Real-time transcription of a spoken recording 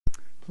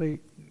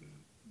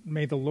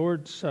may the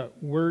Lord's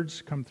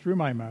words come through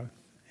my mouth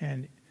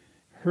and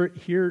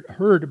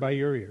heard by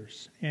your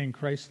ears. In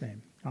Christ's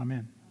name,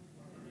 amen.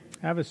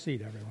 Have a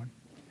seat, everyone.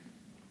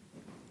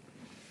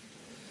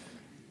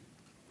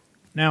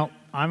 Now,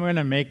 I'm going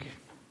to make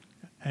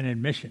an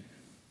admission.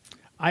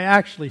 I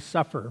actually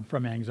suffer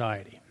from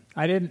anxiety.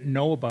 I didn't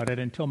know about it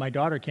until my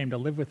daughter came to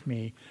live with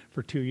me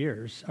for a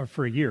year.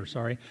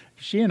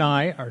 She and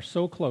I are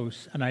so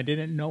close, and I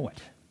didn't know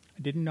it.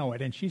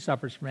 And she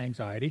suffers from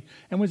anxiety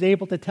and was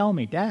able to tell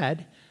me,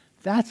 Dad,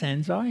 that's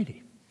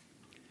anxiety.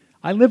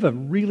 I live a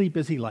really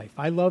busy life.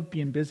 I love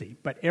being busy.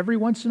 But every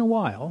once in a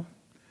while,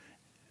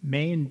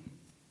 May and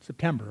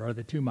September are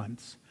the 2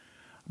 months,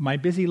 my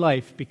busy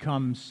life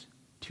becomes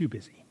too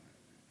busy.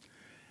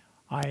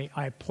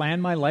 I plan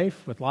my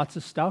life with lots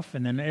of stuff,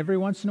 and then every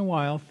once in a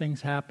while,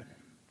 things happen.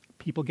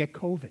 People get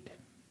COVID.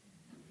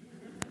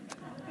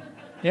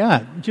 Yeah.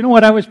 Do you know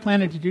what I was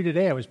planning to do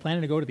today? I was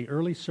planning to go to the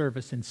early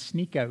service and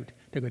sneak out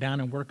to go down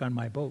and work on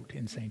my boat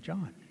in St.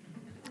 John.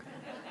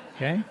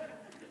 Okay?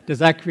 Does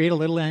that create a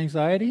little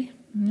anxiety?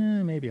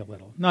 Maybe a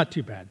little. Not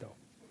too bad, though.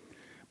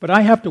 But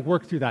I have to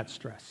work through that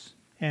stress.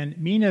 And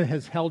Mina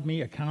has held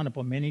me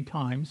accountable many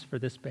times for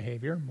this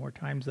behavior, more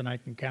times than I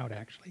can count,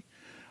 actually.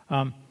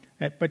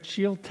 But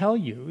she'll tell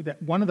you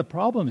that one of the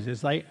problems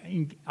is I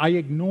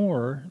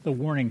ignore the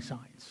warning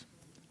signs.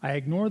 I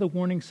ignore the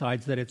warning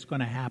signs that it's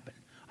going to happen.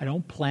 I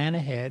don't plan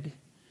ahead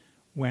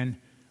when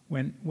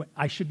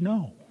I should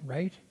know,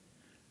 right?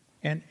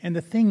 And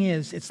the thing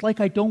is, it's like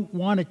I don't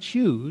want to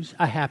choose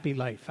a happy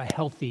life, a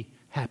healthy,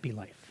 happy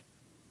life.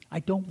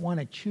 I don't want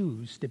to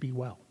choose to be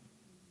well.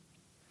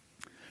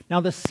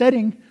 Now, the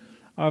setting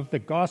of the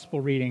gospel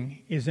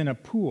reading is in a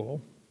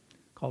pool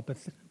called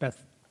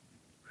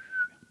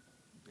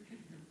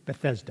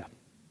Bethesda.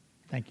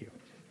 Thank you.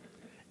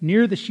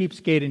 Near the Sheep's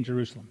Gate in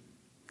Jerusalem.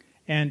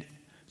 And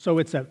so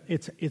it's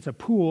a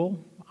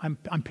pool.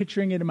 I'm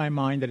picturing it in my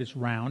mind that it's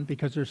round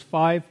because there's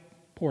 5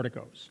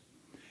 porticos.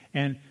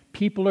 And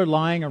people are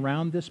lying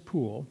around this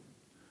pool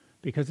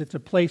because it's a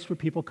place where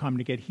people come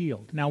to get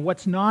healed. Now,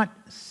 what's not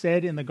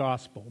said in the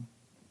gospel,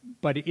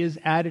 but it is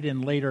added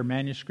in later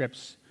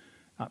manuscripts,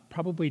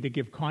 probably to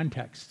give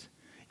context,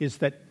 is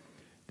that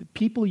the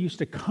people used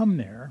to come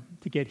there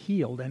to get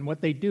healed, and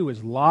what they do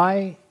is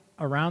lie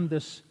around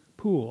this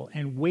pool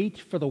and wait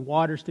for the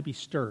waters to be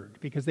stirred,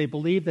 because they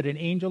believed that an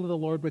angel of the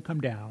Lord would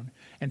come down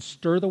and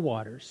stir the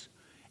waters,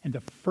 and the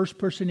first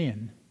person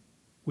in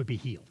would be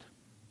healed.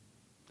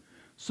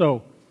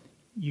 So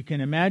you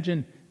can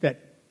imagine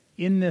that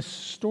in this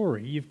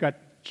story, you've got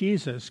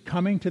Jesus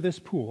coming to this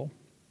pool.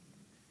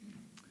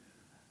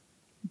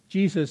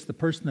 Jesus, the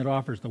person that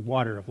offers the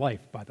water of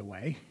life, by the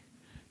way,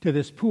 to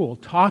this pool,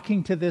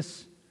 talking to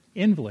this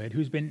invalid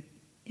who's been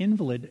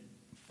invalid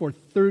for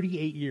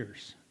 38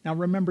 years. Now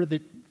remember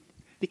that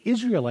the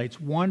Israelites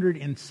wandered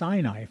in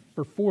Sinai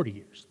for 40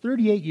 years.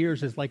 38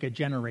 years is like a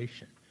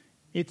generation.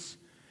 It's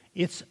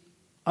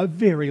a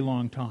very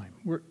long time.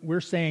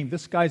 We're saying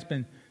this guy's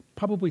been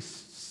probably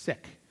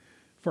sick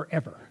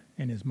forever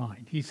in his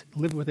mind. He's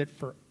lived with it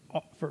for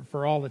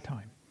all the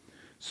time.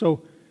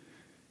 So,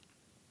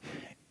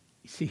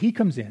 see, he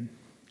comes in.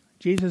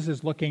 Jesus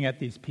is looking at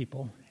these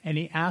people, and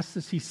he asks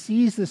us. He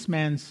sees this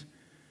man's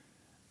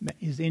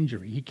his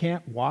injury. He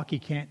can't walk. He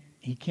can't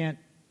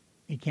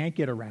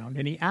get around.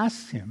 And he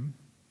asks him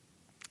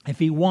if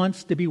he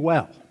wants to be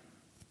well.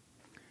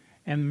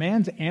 And the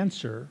man's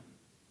answer,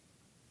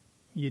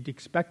 you'd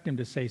expect him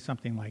to say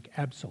something like,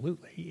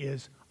 absolutely,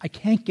 is, I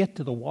can't get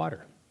to the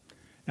water.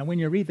 Now, when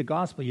you read the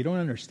gospel, you don't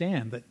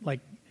understand that,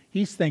 like,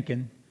 he's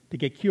thinking to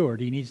get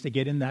cured, he needs to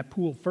get in that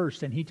pool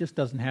first, and he just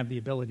doesn't have the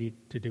ability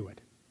to do it.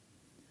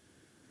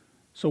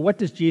 So what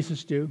does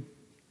Jesus do?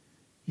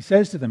 He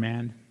says to the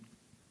man,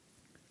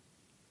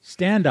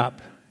 stand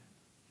up,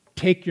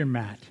 take your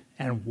mat,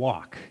 and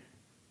walk.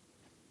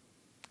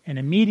 And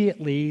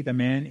immediately the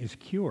man is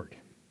cured.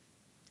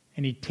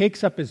 And he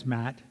takes up his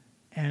mat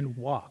and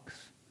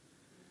walks.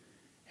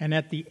 And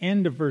at the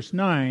end of verse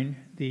 9,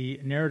 the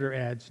narrator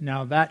adds,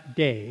 now that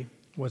day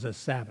was a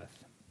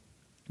Sabbath.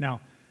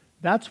 Now,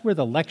 that's where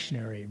the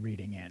lectionary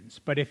reading ends.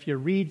 But if you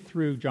read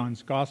through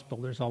John's Gospel,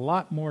 there's a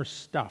lot more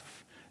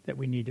stuff that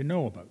we need to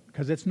know about,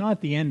 because it's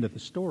not the end of the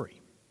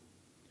story.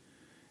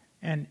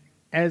 And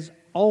as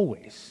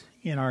always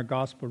in our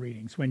Gospel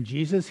readings, when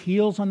Jesus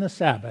heals on the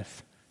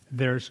Sabbath,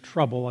 there's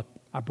trouble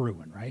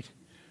a-brewing, right?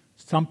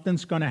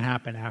 Something's going to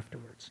happen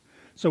afterwards.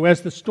 So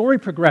as the story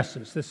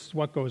progresses, this is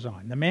what goes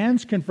on. The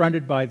man's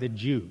confronted by the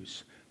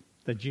Jews,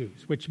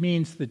 which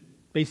means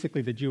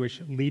basically the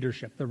Jewish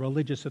leadership, the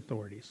religious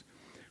authorities,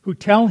 who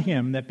tell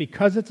him that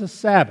because it's a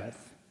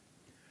Sabbath,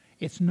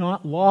 it's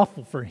not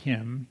lawful for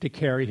him to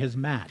carry his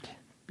mat,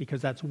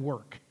 because that's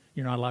work.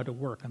 You're not allowed to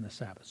work on the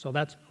Sabbath. So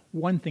that's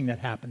one thing that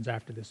happens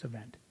after this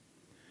event.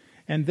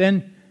 And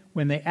then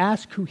when they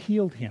ask who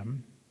healed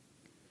him,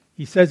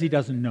 he says he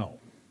doesn't know.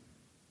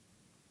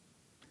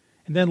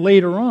 And then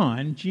later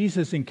on,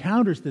 Jesus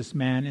encounters this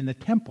man in the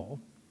temple,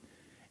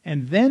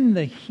 and then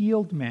the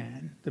healed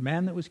man, the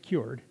man that was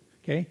cured,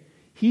 okay,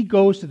 he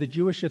goes to the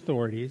Jewish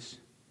authorities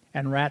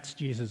and rats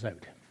Jesus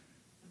out.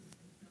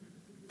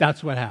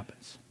 That's what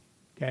happens.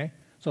 Okay?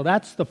 So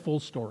that's the full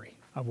story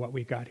of what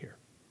we got here.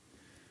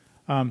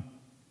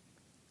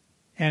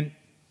 And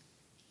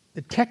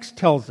the text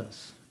tells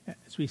us,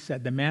 as we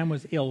said, the man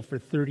was ill for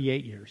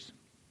 38 years.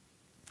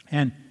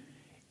 And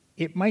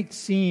it might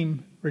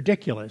seem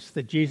ridiculous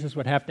that Jesus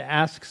would have to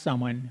ask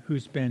someone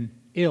who's been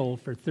ill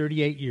for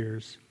 38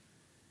 years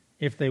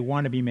if they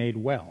want to be made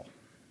well.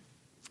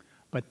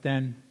 But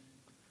then,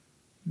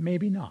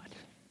 maybe not.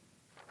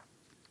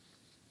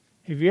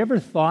 Have you ever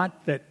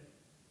thought that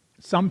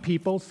some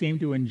people seem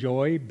to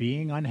enjoy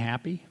being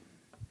unhappy?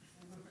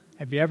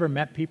 Have you ever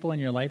met people in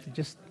your life that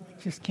just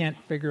can't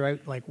figure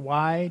out, like,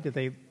 why do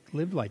they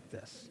live like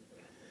this?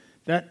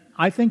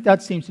 I think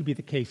that seems to be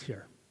the case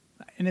here.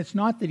 And it's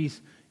not that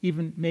he's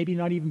maybe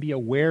not even be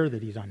aware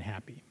that he's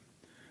unhappy.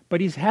 But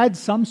he's had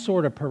some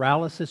sort of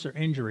paralysis or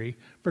injury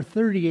for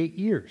 38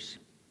 years.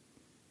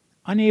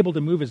 Unable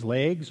to move his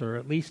legs, or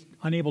at least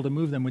unable to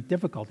move them with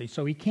difficulty,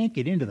 so he can't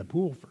get into the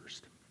pool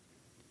first.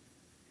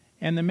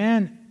 And the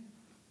man,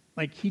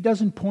 he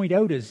doesn't point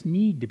out his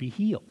need to be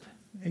healed.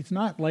 It's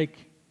not like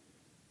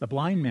the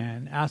blind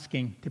man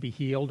asking to be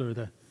healed, or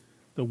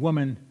the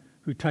woman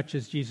who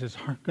touches Jesus'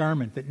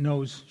 garment that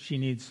knows she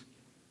needs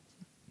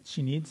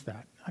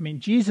that. I mean,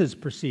 Jesus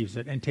perceives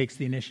it and takes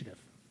the initiative.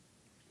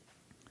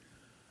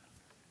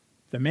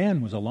 The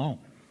man was alone.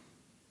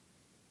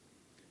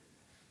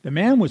 The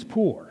man was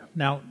poor.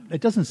 Now, it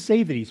doesn't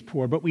say that he's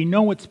poor, but we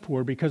know it's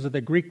poor because of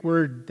the Greek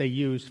word they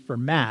used for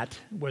mat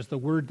was the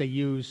word they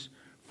use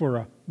for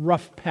a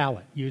rough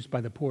pallet used by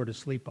the poor to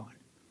sleep on.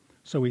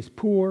 So he's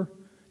poor,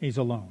 he's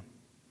alone.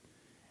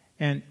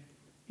 And,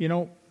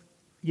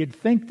 you'd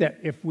think that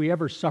if we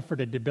ever suffered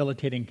a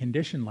debilitating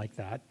condition like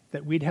that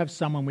we'd have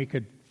someone we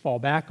could fall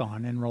back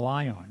on and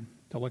rely on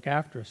to look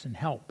after us and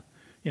help.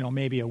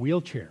 Maybe a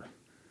wheelchair,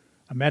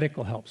 a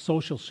medical help,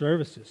 social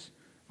services,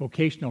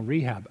 vocational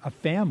rehab, a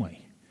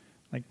family.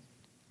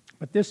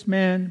 But this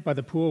man by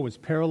the pool was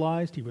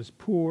paralyzed, he was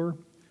poor,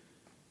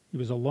 he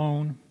was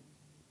alone.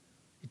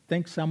 You'd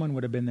think someone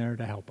would have been there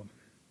to help him.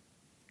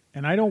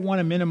 And I don't want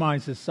to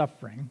minimize his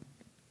suffering.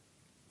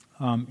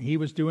 He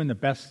was doing the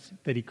best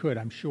that he could,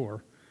 I'm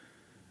sure.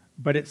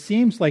 But it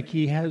seems like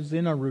he has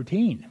in a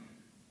routine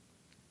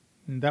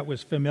that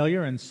was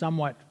familiar and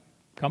somewhat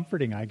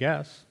comforting, I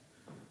guess.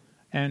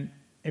 And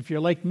if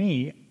you're like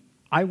me,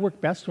 I work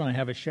best when I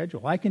have a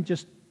schedule. I can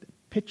just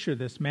picture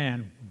this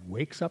man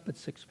wakes up at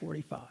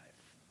 6:45,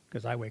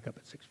 because I wake up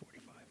at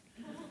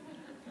 6:45.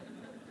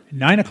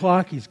 9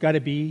 o'clock, he's got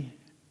to be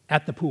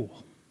at the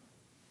pool,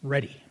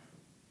 ready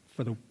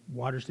for the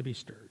waters to be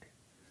stirred.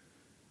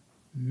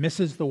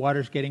 Misses the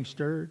waters getting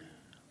stirred.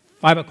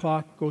 5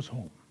 o'clock, goes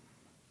home,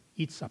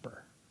 eats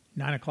supper.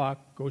 9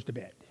 o'clock, goes to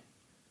bed.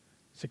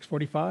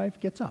 6:45,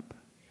 gets up.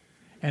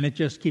 And it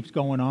just keeps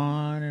going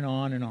on and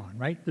on and on,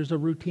 right? There's a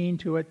routine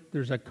to it.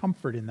 There's a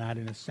comfort in that,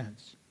 in a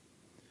sense.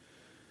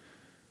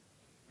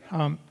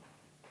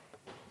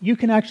 You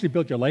can actually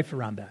build your life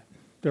around that.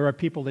 There are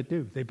people that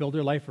do. They build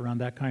their life around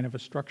that kind of a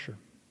structure.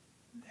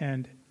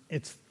 And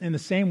it's in the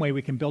same way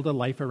we can build a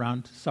life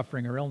around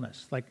suffering or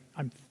illness.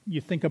 You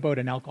think about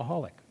an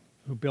alcoholic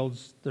who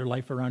builds their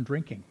life around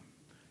drinking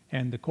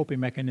and the coping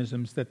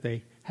mechanisms that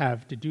they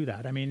have to do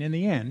that. I mean, in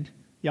the end,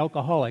 the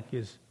alcoholic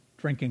is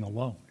drinking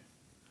alone.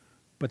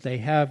 But they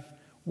have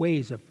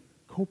ways of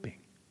coping.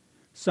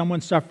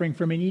 Someone suffering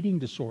from an eating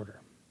disorder,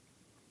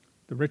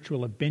 the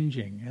ritual of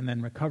binging and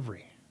then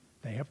recovery,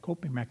 they have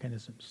coping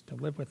mechanisms to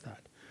live with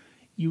that.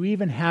 You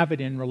even have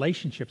it in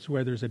relationships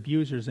where there's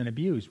abusers and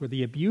abused, where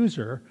the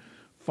abuser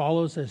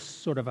follows a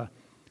sort of a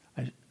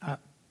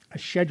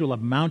schedule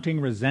of mounting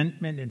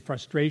resentment and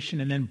frustration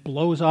and then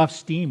blows off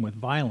steam with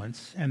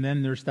violence, and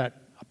then there's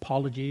that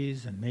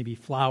apologies and maybe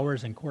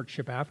flowers and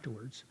courtship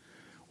afterwards.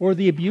 Or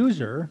the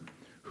abuser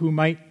who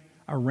might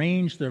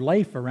arrange their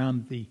life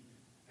around the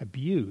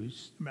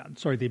abused,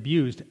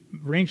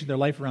 arrange their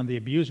life around the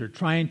abuser,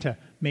 trying to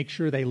make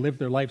sure they live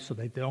their life so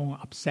they don't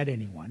upset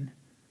anyone.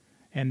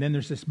 And then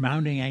there's this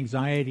mounting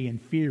anxiety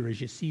and fear as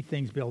you see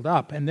things build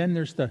up. And then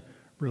there's the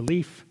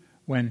relief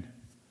when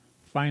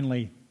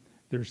finally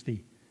there's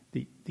the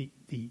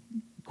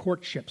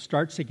courtship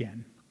starts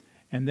again.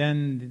 And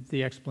then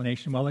the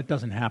explanation, well, it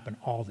doesn't happen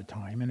all the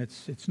time, and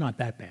it's not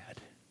that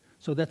bad.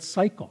 So that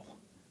cycle,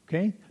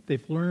 okay?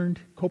 They've learned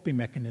coping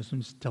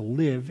mechanisms to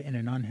live in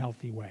an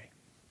unhealthy way.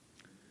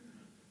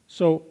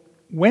 So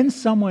when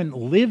someone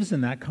lives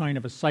in that kind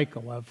of a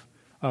cycle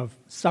of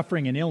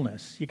suffering and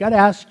illness, you got to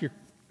ask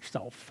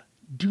yourself,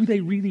 do they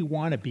really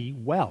want to be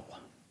well?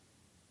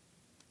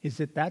 Is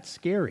it that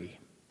scary?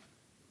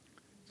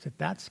 Is it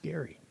that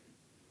scary?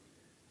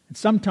 And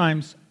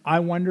sometimes I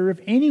wonder if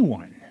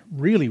anyone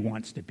really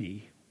wants to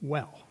be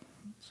well.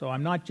 So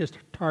I'm not just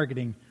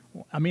targeting,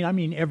 I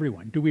mean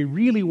everyone. Do we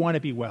really want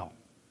to be well?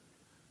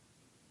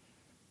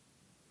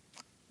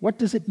 What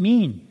does it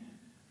mean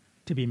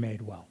to be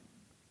made well?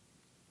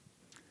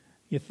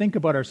 You think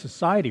about our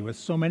society with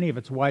so many of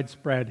its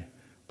widespread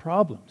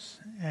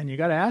problems, and you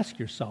got to ask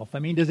yourself,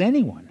 does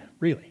anyone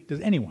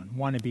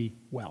want to be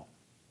well?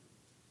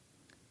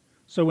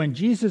 So when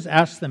Jesus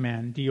asked the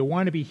man, "Do you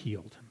want to be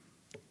healed?"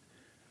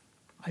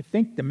 I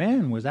think the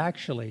man was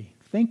actually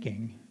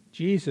thinking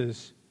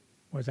Jesus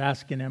was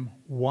asking him,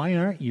 "Why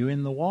aren't you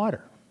in the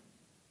water?"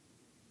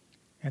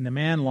 And the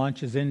man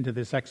launches into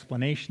this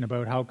explanation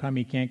about how come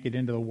he can't get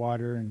into the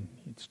water, and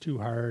it's too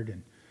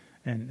hard,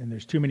 and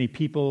there's too many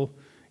people,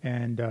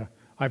 and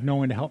I've no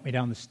one to help me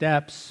down the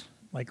steps.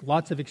 Like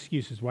lots of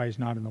excuses why he's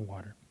not in the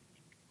water.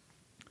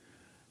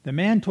 The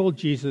man told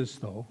Jesus,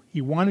 though,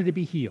 he wanted to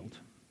be healed,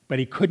 but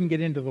he couldn't get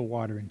into the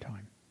water in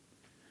time.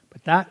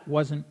 But that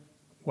wasn't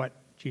what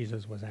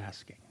Jesus was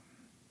asking.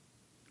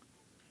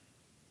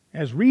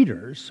 As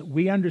readers,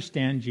 we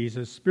understand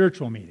Jesus'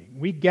 spiritual meaning.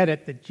 We get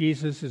it that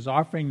Jesus is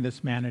offering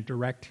this man a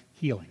direct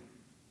healing.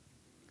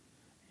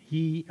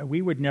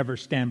 We would never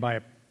stand by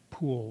a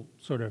pool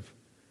sort of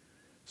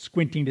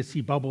squinting to see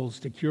bubbles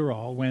to cure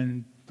all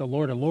when the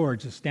Lord of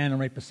Lords is standing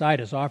right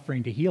beside us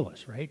offering to heal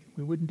us, right?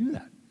 We wouldn't do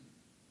that.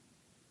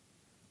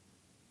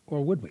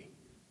 Or would we?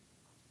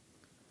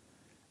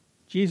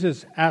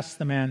 Jesus asked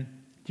the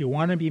man, "Do you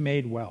want to be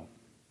made well?"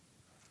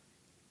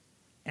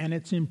 And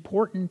it's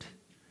important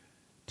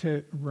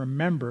to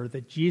remember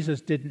that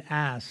Jesus didn't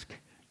ask,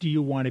 "Do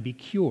you want to be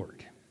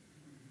cured?"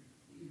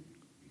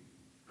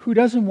 Who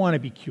doesn't want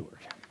to be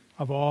cured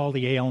of all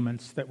the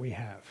ailments that we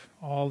have,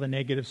 all the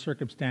negative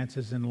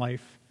circumstances in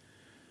life?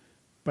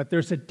 But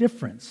there's a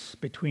difference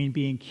between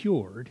being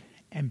cured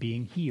and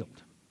being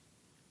healed.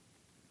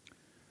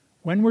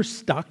 When we're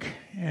stuck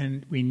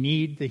and we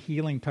need the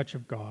healing touch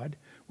of God,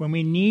 when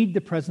we need the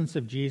presence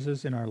of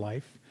Jesus in our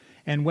life,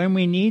 and when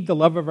we need the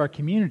love of our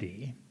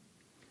community,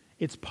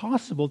 it's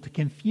possible to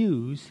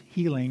confuse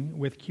healing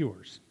with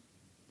cures,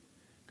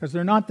 because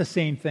they're not the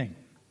same thing.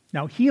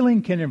 Now,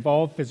 healing can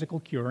involve physical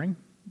curing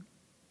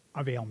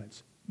of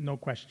ailments, no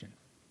question.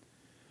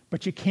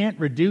 But you can't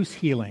reduce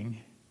healing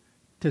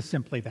to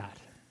simply that.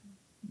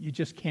 You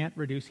just can't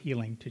reduce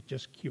healing to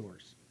just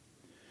cures.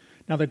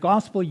 Now, the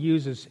gospel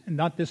uses,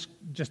 not this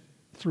just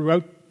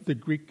throughout the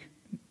Greek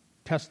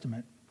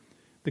Testament,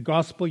 the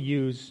gospel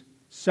uses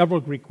several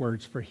Greek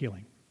words for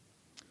healing.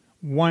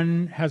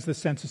 One has the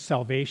sense of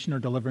salvation or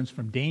deliverance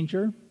from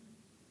danger.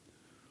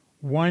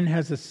 One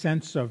has a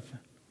sense of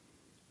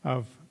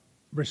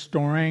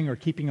restoring or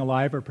keeping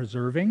alive or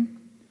preserving.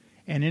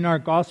 And in our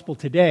gospel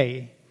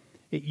today,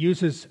 it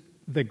uses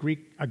a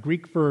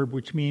Greek verb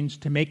which means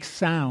to make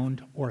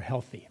sound or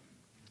healthy.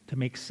 To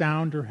make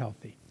sound or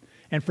healthy.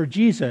 And for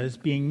Jesus,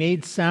 being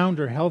made sound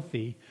or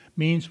healthy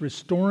means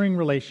restoring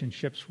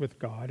relationships with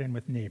God and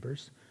with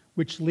neighbors,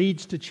 which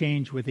leads to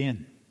change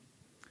within.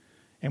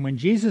 And when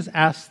Jesus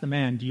asks the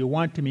man, "Do you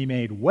want to be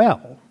made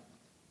well?"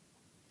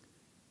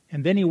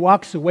 and then he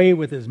walks away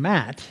with his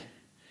mat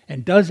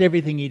and does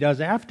everything he does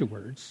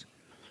afterwards,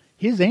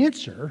 his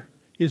answer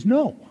is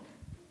no.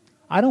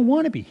 I don't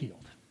want to be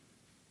healed.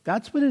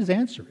 That's what his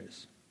answer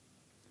is.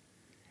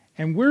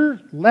 And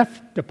we're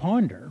left to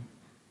ponder,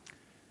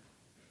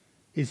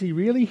 is he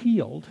really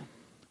healed,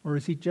 or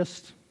is he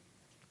just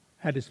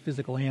had his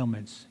physical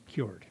ailments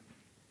cured?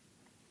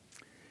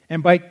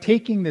 And by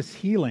taking this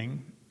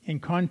healing in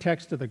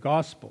context of the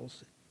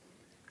Gospels,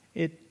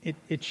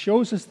 it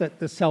shows us that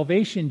the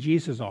salvation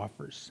Jesus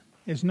offers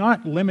is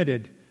not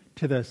limited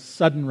to the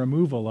sudden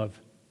removal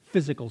of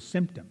physical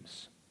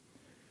symptoms.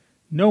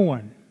 No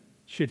one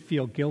should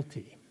feel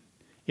guilty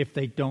if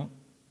they don't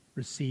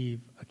receive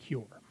a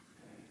cure.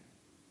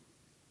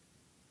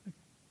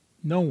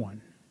 No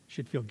one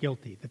should feel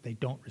guilty that they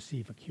don't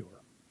receive a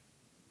cure.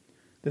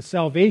 The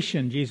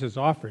salvation Jesus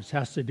offers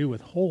has to do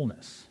with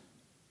wholeness,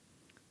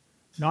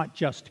 not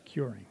just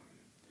curing.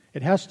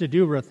 It has to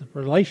do with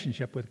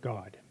relationship with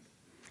God.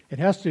 It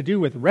has to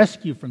do with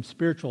rescue from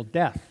spiritual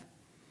death.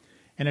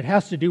 And it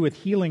has to do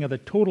with healing of the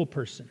total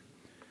person.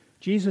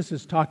 Jesus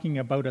is talking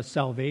about a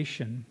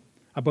salvation,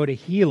 about a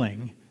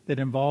healing that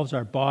involves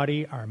our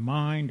body, our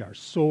mind, our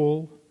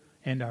soul,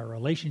 and our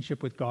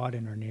relationship with God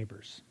and our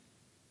neighbors.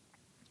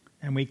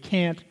 And we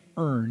can't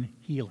earn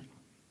healing.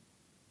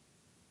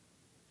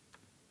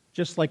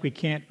 Just like we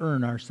can't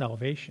earn our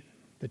salvation.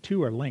 The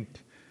two are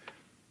linked.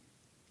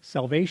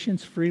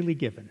 Salvation's freely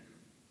given.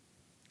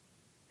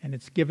 And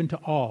it's given to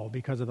all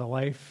because of the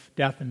life,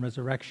 death, and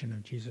resurrection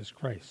of Jesus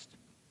Christ.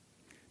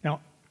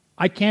 Now,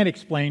 I can't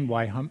explain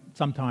why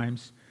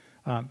sometimes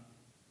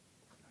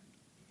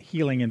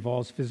healing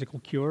involves physical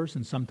cures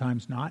and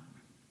sometimes not.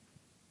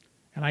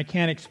 And I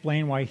can't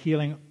explain why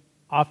healing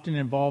often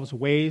involves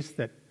ways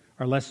that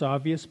are less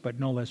obvious but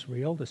no less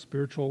real, the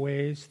spiritual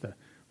ways, the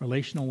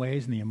relational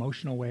ways, and the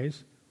emotional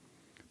ways.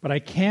 But I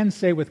can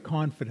say with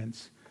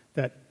confidence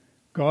that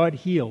God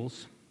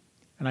heals,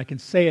 and I can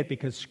say it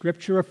because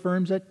Scripture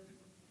affirms it,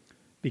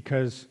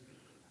 because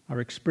our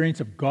experience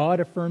of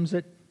God affirms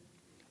it,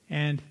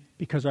 and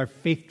because our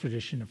faith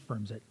tradition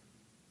affirms it.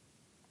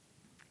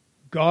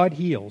 God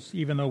heals,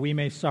 even though we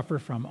may suffer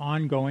from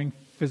ongoing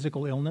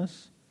physical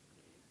illness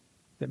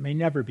that may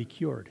never be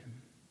cured.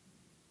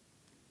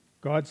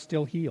 God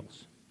still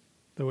heals,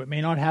 though it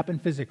may not happen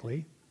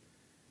physically,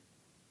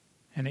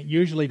 and it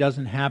usually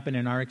doesn't happen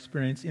in our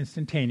experience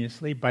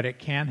instantaneously, but it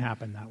can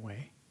happen that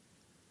way.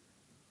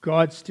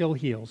 God still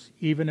heals,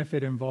 even if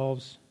it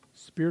involves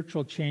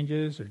spiritual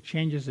changes or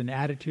changes in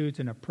attitudes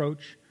and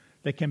approach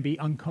that can be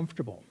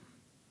uncomfortable.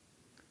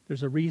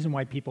 There's a reason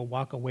why people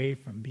walk away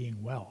from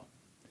being well.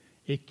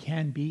 It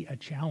can be a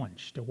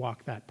challenge to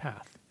walk that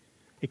path.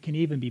 It can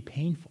even be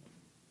painful.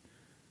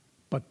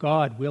 But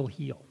God will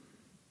heal.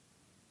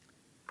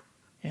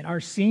 In our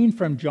scene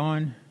from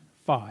John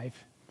 5,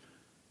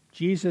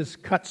 Jesus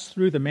cuts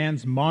through the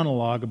man's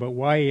monologue about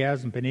why he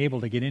hasn't been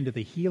able to get into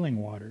the healing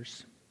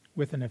waters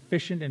with an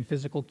efficient and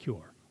physical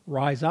cure.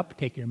 Rise up,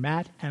 take your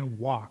mat, and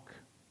walk.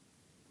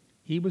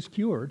 He was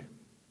cured,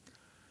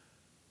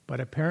 but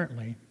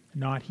apparently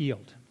not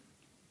healed.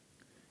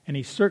 And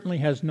he certainly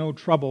has no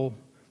trouble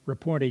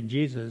reporting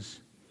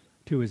Jesus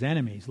to his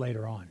enemies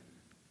later on.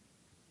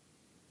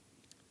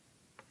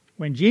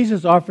 When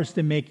Jesus offers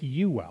to make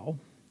you well,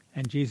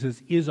 and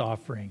Jesus is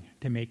offering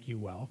to make you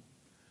well,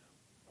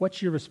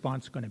 what's your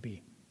response going to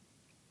be?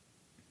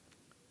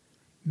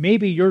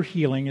 Maybe your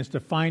healing is to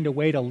find a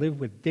way to live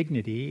with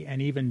dignity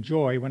and even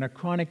joy when a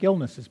chronic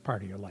illness is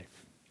part of your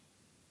life.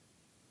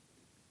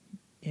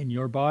 In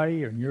your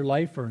body or in your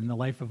life or in the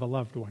life of a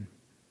loved one.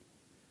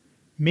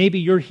 Maybe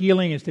your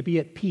healing is to be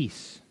at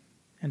peace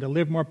and to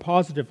live more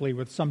positively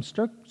with some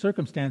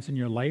circumstance in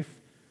your life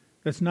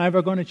that's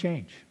never going to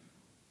change.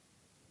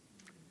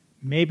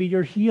 Maybe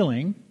your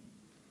healing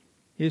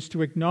is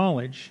to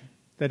acknowledge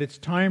that it's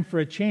time for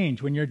a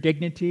change when your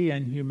dignity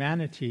and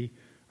humanity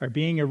are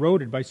being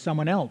eroded by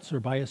someone else or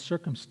by a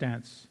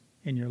circumstance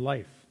in your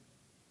life.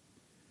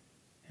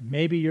 And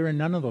maybe you're in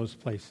none of those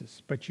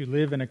places, but you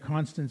live in a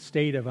constant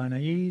state of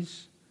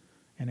unease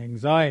and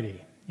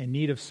anxiety, in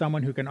need of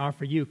someone who can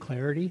offer you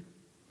clarity,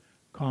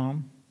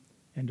 calm,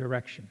 and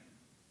direction.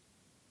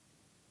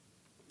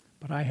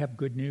 But I have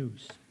good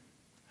news.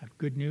 I have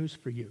good news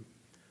for you.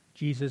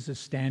 Jesus is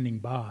standing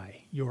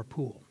by your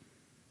pool.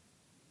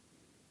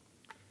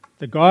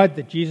 The God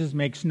that Jesus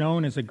makes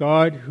known is a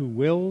God who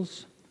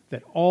wills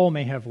that all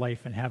may have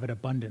life and have it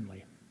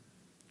abundantly.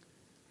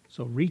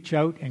 So reach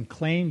out and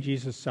claim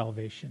Jesus'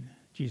 salvation,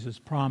 Jesus'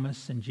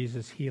 promise, and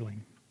Jesus'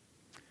 healing.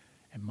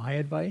 And my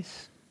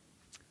advice,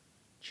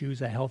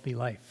 choose a healthy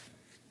life.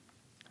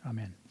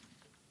 Amen.